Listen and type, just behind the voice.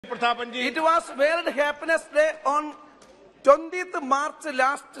Prathapan ji. It was World Happiness Day on 20th March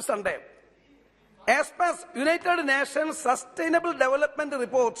last Sunday. As per United Nations Sustainable Development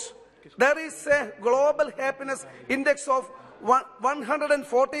Reports, there is a global happiness index of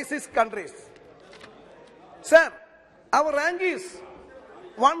 146 countries. Sir, our rank is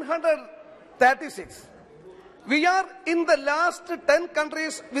 136. We are in the last 10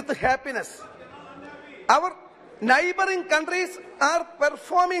 countries with happiness. Our neighboring countries are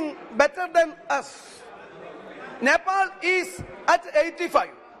performing better than us. Nepal is at 85.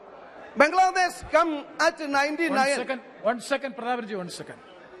 Bangladesh come at 99. One second, Prathapan ji, 1 second.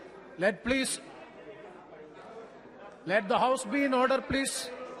 Let the house be in order,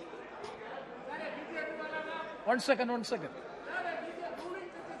 please. One second.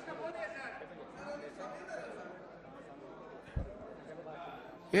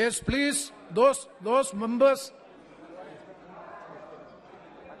 Yes, please, those members.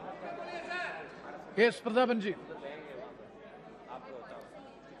 Yes, Prathapan ji.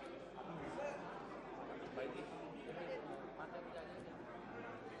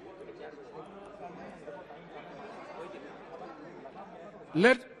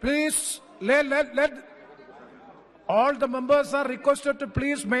 Let all the members are requested to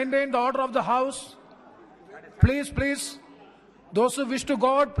please maintain the order of the house. Please. Those who wish to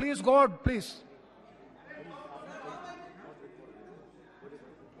go out, please go out, please.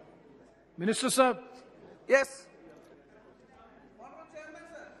 Minister sir. Yes.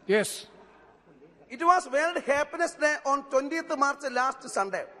 Yes. It was World Happiness Day on 20th March last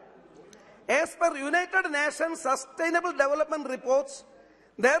Sunday. As per United Nations Sustainable Development Reports,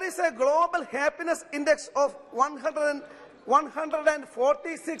 there is a global happiness index of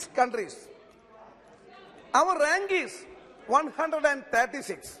 146 countries. Our rank is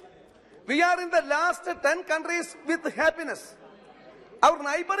 136. We are in the last 10 countries with happiness. Our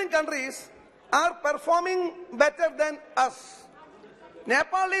neighboring countries are performing better than us.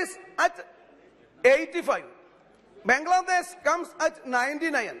 Nepal is at 85. Bangladesh comes at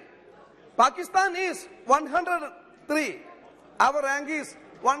 99. Pakistan is 103. Our rank is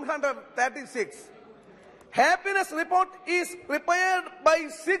 136. Happiness report is prepared by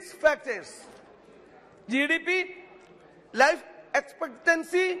 6 factors: GDP, life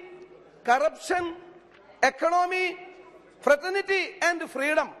expectancy, corruption, economy, fraternity and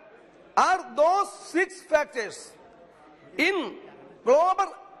freedom are those 6 factors. In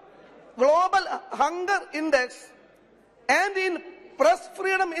global hunger index and in press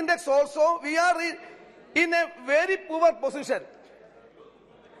freedom index also, we are in a very poor position.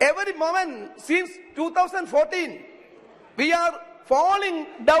 Every moment since 2014, we are falling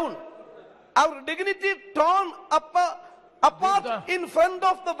down. Our dignity torn apart in front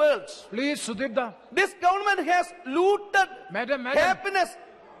of the world. Please, Sudipta. This government has looted happiness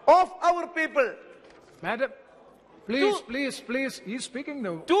of our people. Madam, please. He's speaking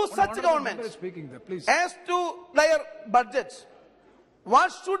now. To such governments, as to their budgets,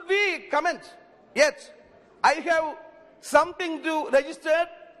 what should we comment? Yet, I have something to register,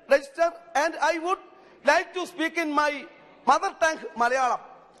 and I would like to speak in my mother tongue, Malayalam.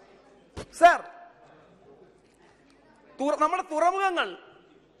 Sir, നമ്മുടെ തുറമുഖങ്ങൾ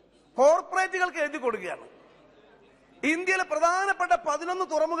കോർപ്പറേറ്റുകൾക്ക് എഴുതി കൊടുക്കുകയാണ്. ഇന്ത്യയിലെ പ്രധാനപ്പെട്ട 11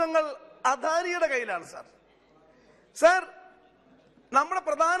 തുറമുഖങ്ങൾ അദാനിയുടെ കയ്യിലാണ് sir. Sir, നമ്മുടെ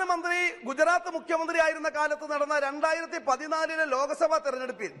പ്രധാനമന്ത്രി ഗുജറാത്ത് മുഖ്യമന്ത്രി ആയിരുന്ന കാലത്ത് നടന്ന 2014 ലോക്സഭാ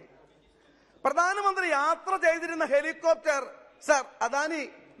തെരഞ്ഞെടുപ്പിൽ പ്രധാനമന്ത്രി യാത്ര ചെയ്തിരുന്ന ഹെലികോപ്റ്റർ സർ അദാനി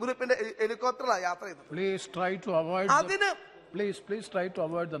ഗ്രൂപ്പിന്റെ ഹെലികോപ്റ്ററിലാണ് യാത്ര ചെയ്തത്. Please try to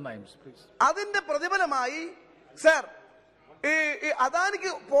avoid the names, please. അതിന്റെ പ്രതിഫലമായി സർ അദാനിക്ക്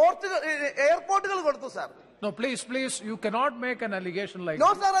എയർപോർട്ടുകൾ കൊടുത്തു sir. No, please, you cannot make an allegation like no,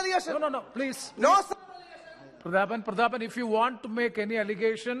 this. Sir, allegation. No, please. No, sir. Prathapan, if you want to make any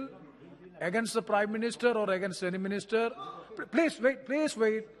allegation against the Prime Minister or against any minister, please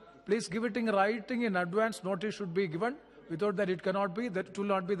wait. Please give it in writing in advance. Notice should be given. Without that, it cannot be. That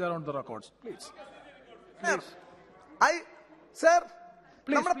will not be there on the records. Please. Sir,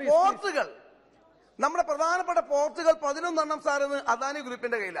 നമ്മുടെ പ്രധാനപ്പെട്ട പോർട്ടുകൾ 11 sir Adani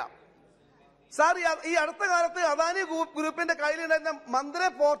ഗ്രൂപ്പിന്റെ കയ്യിലാണ്. Sir, ഈ അടുത്ത കാലത്ത് അദാനി ഗ്രൂപ്പിന്റെ കയ്യിലുണ്ടായിരുന്ന മന്ദ്രെ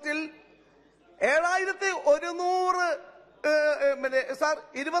പോർട്ടിൽ 7100 സാർ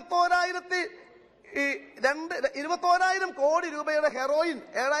 21,000 കോടി രൂപയുടെ ഹെറോയിൻ,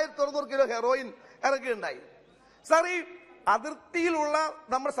 7,100 കിലോ ഹെറോയിൻ ഇറക്കിയിട്ടുണ്ടായി. സാർ, ഈ അതിർത്തിയിലുള്ള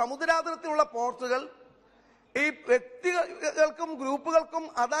നമ്മുടെ സമുദ്രാതിർത്തിയിലുള്ള പോർട്ടുകൾ ഈ വ്യക്തികൾക്കും ഗ്രൂപ്പുകൾക്കും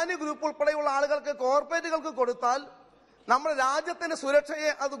അദാനി ഗ്രൂപ്പ് ഉൾപ്പെടെയുള്ള ആളുകൾക്ക് കോർപ്പറേറ്റുകൾക്ക് കൊടുത്താൽ നമ്മുടെ രാജ്യത്തിന്റെ സുരക്ഷയെ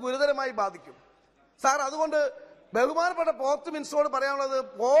അത് ഗുരുതരമായി ബാധിക്കും. സാർ, അതുകൊണ്ട് ബഹുമാനപ്പെട്ട പോർട്ട് മിനിസ്റ്ററോട് പറയാനുള്ളത്,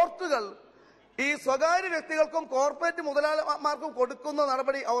 പോർട്ടുകൾ ഈ സ്വകാര്യ വ്യക്തികൾക്കും കോർപ്പറേറ്റ് മുതലാളിമാർക്കും കൊടുക്കുന്ന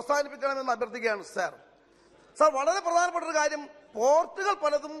നടപടി അവസാനിപ്പിക്കണമെന്ന് അഭ്യർത്ഥിക്കുകയാണ് സാർ. വളരെ പ്രധാനപ്പെട്ട ഒരു കാര്യം, പോർട്ടുകൾ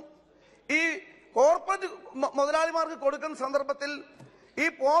പലതും ഈ കോർപ്പറേറ്റ് മുതലാളിമാർക്ക് കൊടുക്കുന്ന സന്ദർഭത്തിൽ ഈ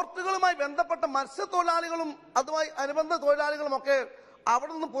പോർട്ടുകളുമായി ബന്ധപ്പെട്ട മത്സ്യത്തൊഴിലാളികളും അതുമായി അനുബന്ധ തൊഴിലാളികളും ഒക്കെ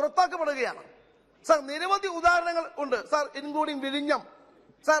അവിടെ നിന്ന് പുറത്താക്കപ്പെടുകയാണ്. സാർ, നിരവധി ഉദാഹരണങ്ങൾ ഉണ്ട് സാർ, ഇൻക്ലൂഡിംഗ് വിഴിഞ്ഞം.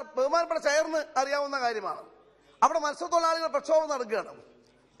 സാർ, ബഹുമാനപ്പെട്ട ചെയറിന് അറിയാവുന്ന കാര്യമാണ്. അവിടെ മത്സ്യത്തൊഴിലാളികൾ പ്രക്ഷോഭം നടക്കുകയാണ്.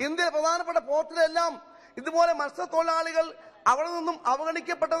 ഇന്ത്യയിലെ പ്രധാനപ്പെട്ട പോർട്ടിലെല്ലാം ഇതുപോലെ മത്സ്യത്തൊഴിലാളികൾ അവിടെ നിന്നും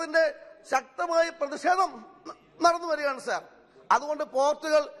അവഗണിക്കപ്പെട്ടതിന്റെ ശക്തമായ പ്രതിഷേധം നടന്നു വരികയാണ് സാർ. അതുകൊണ്ട്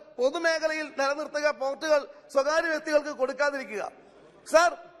പോർട്ടുകൾ പൊതുമേഖലയിൽ നിലനിർത്തുക, പോർട്ടുകൾ സ്വകാര്യ വ്യക്തികൾക്ക് കൊടുക്കാതിരിക്കുക.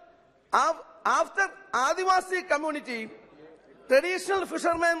 Sir, after Adivasi community, traditional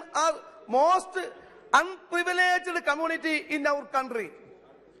fishermen are most unprivileged community in our country.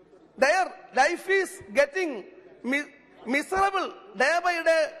 Their life is getting miserable day by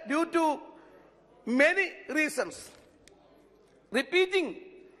day due to many reasons. Repeating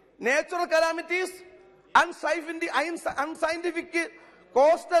natural calamities, unscientific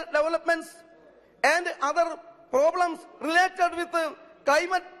coastal developments, and other problems related with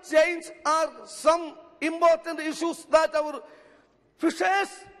climate change are some important issues that our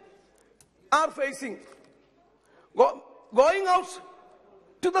fishers are facing. Going out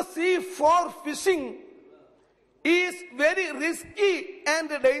to the sea for fishing is very risky and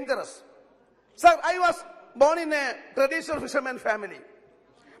dangerous. Sir, I was born in a traditional fisherman family.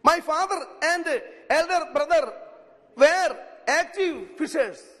 My father and elder brother were active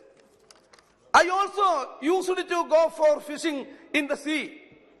fishers. I also used to go for fishing in the sea.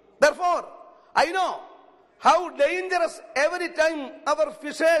 Therefore, I know how dangerous every time our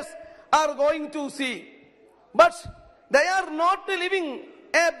fishers are going to sea. But they are not living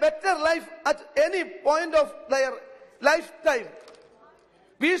a better life at any point of their lifetime.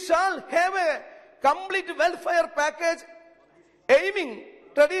 We shall have a complete welfare package aiming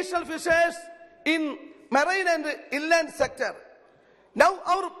traditional fishers in marine and inland sector. Now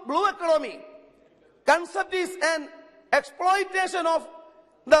our blue economy concept is an exploitation of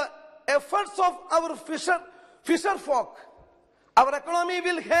the efforts of our fisher folk. Our economy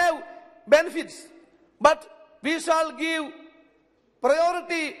will have benefits, but we shall give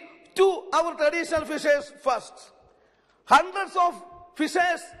priority to our traditional fishers first. Hundreds of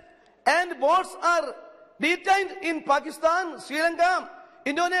fishers and boats are detained in Pakistan, Sri Lanka,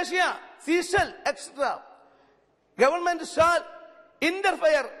 Indonesia, Seychelles, etc. Government shall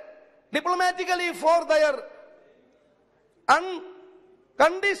interfere diplomatically for their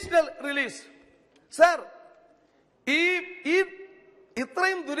unconditional release. Sir,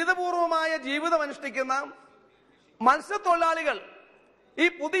 ഇത്രയും ദുരിതപൂർവമായ ജീവിതം അനുഷ്ഠിക്കുന്ന മത്സ്യത്തൊഴിലാളികൾ ഈ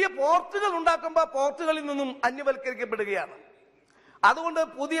പുതിയ പോർട്ടുകൾ ഉണ്ടാക്കുമ്പോൾ പോർട്ടുകളിൽ നിന്നും അന്യവൽക്കരിക്കപ്പെടുകയാണ്. അതുകൊണ്ട്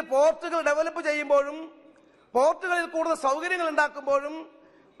പുതിയ പോർട്ടുകൾ ഡെവലപ്പ് ചെയ്യുമ്പോഴും പോർട്ടുകളിൽ കൂടുതൽ സൗകര്യങ്ങൾ ഉണ്ടാക്കുമ്പോഴും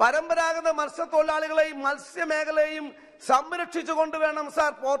പരമ്പരാഗത മത്സ്യത്തൊഴിലാളികളെയും മത്സ്യമേഖലയെയും സംരക്ഷിച്ചുകൊണ്ട് വേണം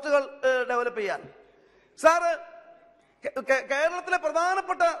സാർ പോർട്ടുകൾ ഡെവലപ്പ് ചെയ്യാൻ. സാർ, കേരളത്തിലെ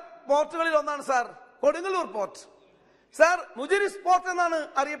പ്രധാനപ്പെട്ട പോർട്ടുകളിൽ ഒന്നാണ് sir Kodungallur port. Sir, Muziris port എന്നാണ്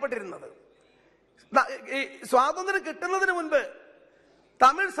അറിയപ്പെട്ടിരുന്നത്. ഈ സ്വാതന്ത്ര്യം കിട്ടുന്നതിന് മുൻപ്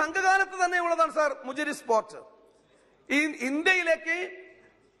തമിഴ് സംഘകാലത്ത് തന്നെ ഉള്ളതാണ് സാർ മുജിരിസ് പോർട്ട്. ഈ ഇന്ത്യയിലേക്ക്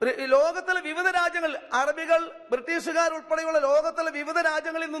ലോകത്തിലെ വിവിധ രാജ്യങ്ങൾ, അറബികൾ, ബ്രിട്ടീഷുകാർ ഉൾപ്പെടെയുള്ള ലോകത്തിലെ വിവിധ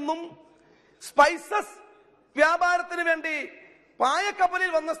രാജ്യങ്ങളിൽ നിന്നും സ്പൈസസ് വ്യാപാരത്തിന് വേണ്ടി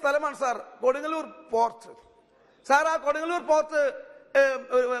പായക്കപ്പലിൽ വന്ന സ്ഥലമാണ് സാർ കൊടുങ്ങല്ലൂർ പോർട്ട്. സാർ, ആ കൊടുങ്ങല്ലൂർ പോർട്ട്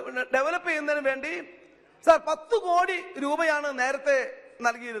ഡെവലപ്പ് ചെയ്യുന്നതിന് വേണ്ടി സാർ 10 കോടി രൂപയാണ് നേരത്തെ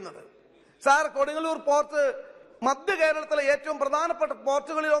നൽകിയിരുന്നത്. സാർ, കൊടുങ്ങല്ലൂർ പോർട്ട് മധ്യ കേരളത്തിലെ ഏറ്റവും പ്രധാനപ്പെട്ട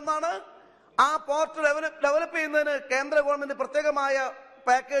പോർട്ടുകളിൽ ഒന്നാണ്. ആ പോർട്ട് ഡെവലപ്പ് ചെയ്യുന്നതിന് കേന്ദ്ര ഗവൺമെന്റ് പ്രത്യേകമായ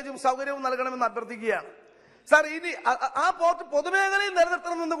പാക്കേജും സൗകര്യവും നൽകണമെന്ന് അഭ്യർത്ഥിക്കുകയാണ്. സാർ, ഇനി ആ പോർട്ട് പൊതുമേഖലയിൽ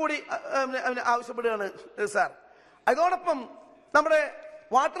നിലനിർത്തണമെന്ന് കൂടി ആവശ്യപ്പെടുകയാണ് സാർ. അതോടൊപ്പം നമ്മുടെ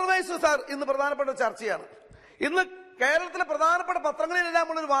വാട്ടർവേസ് സാർ ഇന്ന് പ്രധാനപ്പെട്ട ചർച്ചയാണ്. ഇന്ന് കേരളത്തിലെ പ്രധാനപ്പെട്ട പത്രങ്ങളിലെല്ലാം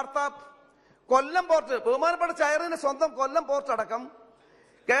ഉള്ളൊരു വാർത്ത, കൊല്ലം പോർട്ട്, ബഹുമാനപ്പെട്ട ചെയറിന്റെ സ്വന്തം കൊല്ലം പോർട്ട് അടക്കം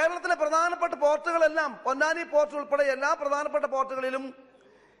കേരളത്തിലെ പ്രധാനപ്പെട്ട പോർട്ടുകളെല്ലാം, പൊന്നാനി പോർട്ട് ഉൾപ്പെടെ എല്ലാ പ്രധാനപ്പെട്ട പോർട്ടുകളിലും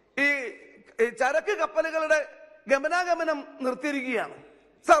ഈ ചരക്ക് കപ്പലുകളുടെ ഗമനാഗമനം നിർത്തിയിരിക്കുകയാണ്.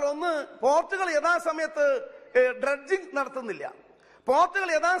 സാർ, ഒന്ന്, പോർട്ടുകൾ യഥാസമയത്ത് ഡ്രഡ്ജിംഗ് നടത്തുന്നില്ല, പോർട്ടുകൾ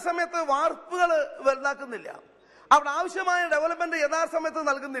യഥാസമയത്ത് വാർപ്പുകൾ വലുതാക്കുന്നില്ല, അവിടെ ആവശ്യമായ ഡെവലപ്മെന്റ് യഥാസമയത്ത്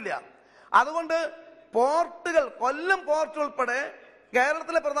നൽകുന്നില്ല. അതുകൊണ്ട് പോർട്ടുകൾ, കൊല്ലം പോർട്ട് ഉൾപ്പെടെ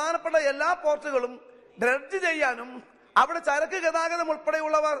കേരളത്തിലെ പ്രധാനപ്പെട്ട എല്ലാ പോർട്ടുകളും ഡ്രഡ്ജ് ചെയ്യാനും അവിടെ ചരക്ക് ഗതാഗതം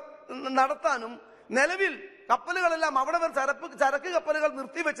ഉൾപ്പെടെയുള്ളവർ നടത്താനും നിലവിൽ കപ്പലുകളെല്ലാം അവിടെ ചരക്ക് കപ്പലുകൾ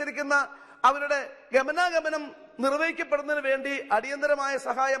നിർത്തിവെച്ചിരിക്കുന്ന അവരുടെ ഗമനാഗമനം നിർവഹിക്കപ്പെടുന്നതിന് വേണ്ടി അടിയന്തരമായ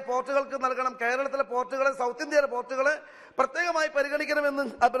സഹായം പോർട്ടുകൾക്ക് നൽകണം. കേരളത്തിലെ പോർട്ടുകളെ, സൗത്ത് ഇന്ത്യയിലെ പോർട്ടുകളെ പ്രത്യേകമായി പരിഗണിക്കണമെന്ന്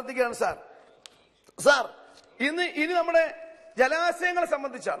അഭ്യർത്ഥിക്കുകയാണ് സാർ. സാർ, ഇനി നമ്മുടെ ജലാശയങ്ങളെ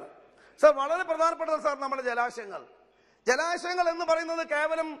സംബന്ധിച്ചാണ് സാർ വളരെ പ്രധാനപ്പെട്ടത്. സാർ, നമ്മുടെ ജലാശയങ്ങൾ എന്ന് പറയുന്നത്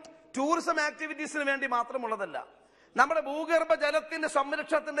കേവലം ടൂറിസം ആക്ടിവിറ്റീസിന് വേണ്ടി മാത്രമുള്ളതല്ല. നമ്മുടെ ഭൂഗർഭ ജലത്തിന്റെ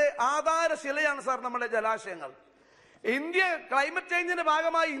സംരക്ഷണത്തിന്റെ ആധാരശിലയാണ് സാർ നമ്മുടെ ജലാശയങ്ങൾ. ഇന്ത്യ ക്ലൈമറ്റ് ചേഞ്ചിന്റെ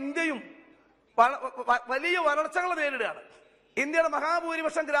ഭാഗമായി ഇന്ത്യയും വലിയ വരൾച്ചകൾ നേരിടുകയാണ്. ഇന്ത്യയുടെ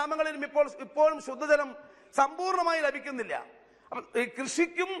മഹാഭൂരിപക്ഷം ഗ്രാമങ്ങളിലും ഇപ്പോഴും ശുദ്ധജലം സമ്പൂർണ്ണമായി ലഭിക്കുന്നില്ല.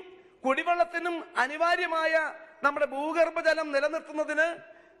 കൃഷിക്കും കുടിവെള്ളത്തിനും അനിവാര്യമായ നമ്മുടെ ഭൂഗർഭജലം നിലനിർത്തുന്നതിന്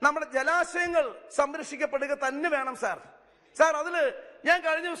നമ്മുടെ ജലാശയങ്ങൾ സംരക്ഷിക്കപ്പെടുക തന്നെ വേണം സാർ. സാർ, അതില് ഞാൻ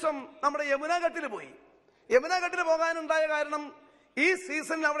കഴിഞ്ഞ ദിവസം നമ്മുടെ യമുനാഘട്ടിൽ പോയി. യമുനാഘട്ടിൽ പോകാനുണ്ടായ കാരണം ഈ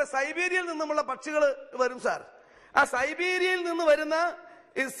സീസണിൽ അവിടെ സൈബീരിയയിൽ നിന്നുമുള്ള പക്ഷികൾ വരും സാർ. ആ സൈബീരിയയിൽ നിന്ന് വരുന്ന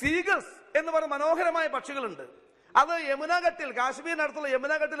സീഗൾസ് എന്ന് പറയുന്ന മനോഹരമായ പക്ഷികളുണ്ട്. അത് യമുനാഘട്ടിൽ, കാശ്മീരിനടുത്തുള്ള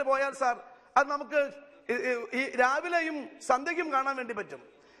യമുനാഘട്ടിൽ പോയാൽ സാർ അത് നമുക്ക് ഈ രാവിലെയും സന്ധ്യയ്ക്കും കാണാൻ വേണ്ടി പറ്റും.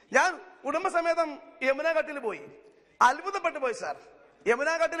 ഞാൻ കുടുംബസമേതം യമുനാഘട്ടിൽ പോയി, അത്ഭുതപ്പെട്ടു പോയി സാർ.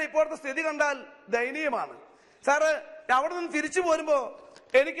 യമുനാഘട്ടിൽ ഇപ്പോഴത്തെ സ്ഥിതി കണ്ടാൽ ദയനീയമാണ് സാറ്. അവിടെ നിന്ന് തിരിച്ചു പോരുമ്പോ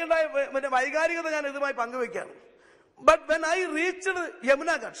എനിക്കുണ്ടായ വൈകാരികത ഞാൻ ഇതുമായി പങ്കുവയ്ക്കാണ്. But when I reached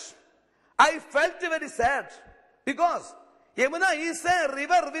യമുനാഘട്ട്, I felt very sad because Yamuna is a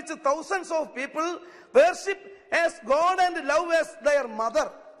river which thousands of people worship as God and love as their mother.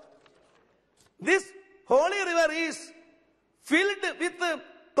 This holy river is filled with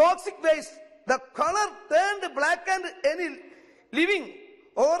toxic waste. The color turned black and any living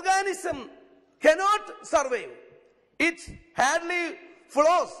organism cannot survive. It hardly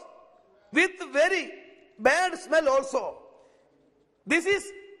flows with very bad smell also. This is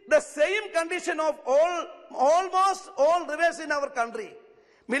the same condition of almost all rivers in our country.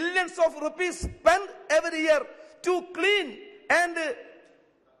 Millions of rupees spent every year to clean and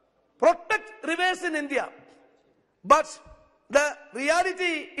protect rivers in India. But the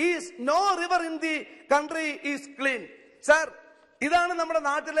reality is no river in the country is clean. Sir, ഇതാണ് നമ്മുടെ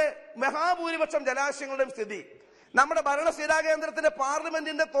നാട്ടിലെ മഹാഭൂരിപക്ഷം ജലാശയങ്ങളുടെയും സ്ഥിതി. നമ്മുടെ ഭരണസ്ഥിരാ കേന്ദ്രത്തിന്റെ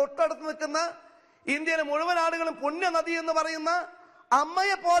പാർലമെന്റിന്റെ തൊട്ടടുത്ത് നിൽക്കുന്ന ഇന്ത്യയിലെ മുഴുവൻ ആളുകളും പുണ്യനദി എന്ന് പറയുന്ന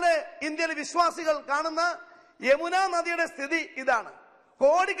അമ്മയെ പോലെ ഇന്ത്യയിലെ വിശ്വാസികൾ കാണുന്ന യമുന നദിയുടെ സ്ഥിതി ഇതാണ്.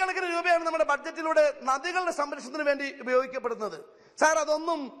 കോടിക്കണക്കിന് രൂപയാണ് നമ്മുടെ ബഡ്ജറ്റിലൂടെ നദികളുടെ സംരക്ഷണത്തിന് വേണ്ടി ഉപയോഗിക്കപ്പെടുന്നത്. സാർ,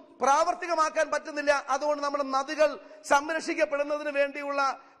 അതൊന്നും പ്രാവർത്തികമാക്കാൻ പറ്റുന്നില്ല. അതുകൊണ്ട് നമ്മുടെ നദികൾ സംരക്ഷിക്കപ്പെടുന്നതിന് വേണ്ടിയുള്ള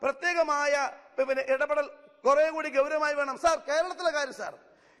പ്രത്യേകമായ ഇടപെടൽ കുറെ കൂടി ഗൗരവമായി വേണം. സാർ, കേരളത്തിലെ കാര്യം സാർ,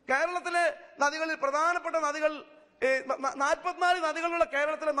 കേരളത്തിലെ നദികളിൽ പ്രധാനപ്പെട്ട നദികൾ 44 നദികളുള്ള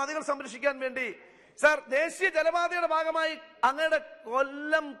കേരളത്തിലെ നദികൾ സംരക്ഷിക്കാൻ വേണ്ടി സാർ ദേശീയ ജലപാതയുടെ ഭാഗമായി അങ്ങയുടെ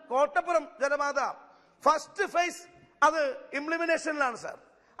കൊല്ലം കോട്ടപ്പുറം ജലപാത ഫസ്റ്റ് ഫേസ് അത് ഇംപ്ലിമെന്റേഷനിലാണ് സാർ.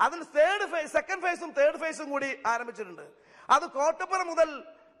 അതിൽ സെക്കൻഡ് ഫേസും തേർഡ് ഫേസും കൂടി ആരംഭിച്ചിട്ടുണ്ട്. അത് കോട്ടപ്പുറം മുതൽ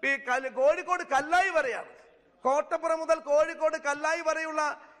കോഴിക്കോട് കല്ലായി വരെയാണ്. കോട്ടപ്പുറം മുതൽ കോഴിക്കോട് കല്ലായി വരെയുള്ള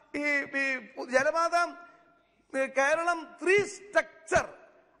ഈ ജലപാത കേരളം 3 സ്ട്രക്ചർ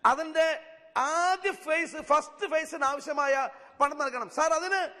അതിന്റെ ആദ്യ ഫേസ് ഫസ്റ്റ് ഫേസിന് ആവശ്യമായ പണം നൽകണം സാർ.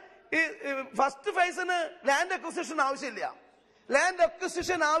 അതിന് ഈ ഫസ്റ്റ് ഫേസിന് ലാൻഡ് അക്വിസിഷൻ ആവശ്യമില്ല. ലാൻഡ്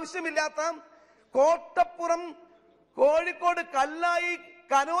അക്വിസിഷൻ ആവശ്യമില്ലാത്ത കോട്ടപ്പുറം കോഴിക്കോട് കല്ലായി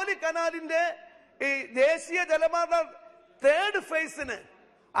കനോലി കനാലിന്റെ ഈ ദേശീയ ജലപാത തേർഡ് ഫേസിന്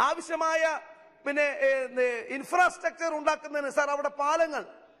ആവശ്യമായ ഇൻഫ്രാസ്ട്രക്ചർ ഉണ്ടാക്കുന്നതിന് സാർ അവിടെ പാലങ്ങൾ,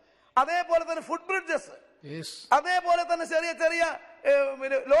 അതേപോലെ തന്നെ ഫുട് ബ്രിഡ്ജസ്, അതേപോലെ തന്നെ ചെറിയ ചെറിയ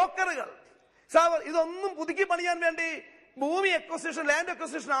ലോക്കറുകൾ സാർ, ഇതൊന്നും പുതുക്കി പണിയാൻ വേണ്ടി ഭൂമി അക്വസിഷൻ, ലാൻഡ്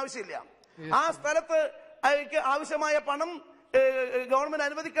അക്വസിഷൻ ആവശ്യമില്ല. ആ സ്ഥലത്ത് ആവശ്യമായ പണം ഗവൺമെന്റ്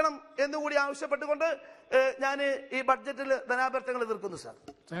അനുവദിക്കണം എന്നുകൂടി ആവശ്യപ്പെട്ടുകൊണ്ട് ഞാൻ ഈ ബഡ്ജറ്റിൽ ധനാഭ്യർത്ഥനകൾ എതിർക്കുന്നു sir.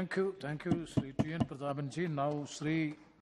 Thank you Shri T N Prathapan G. Now Shri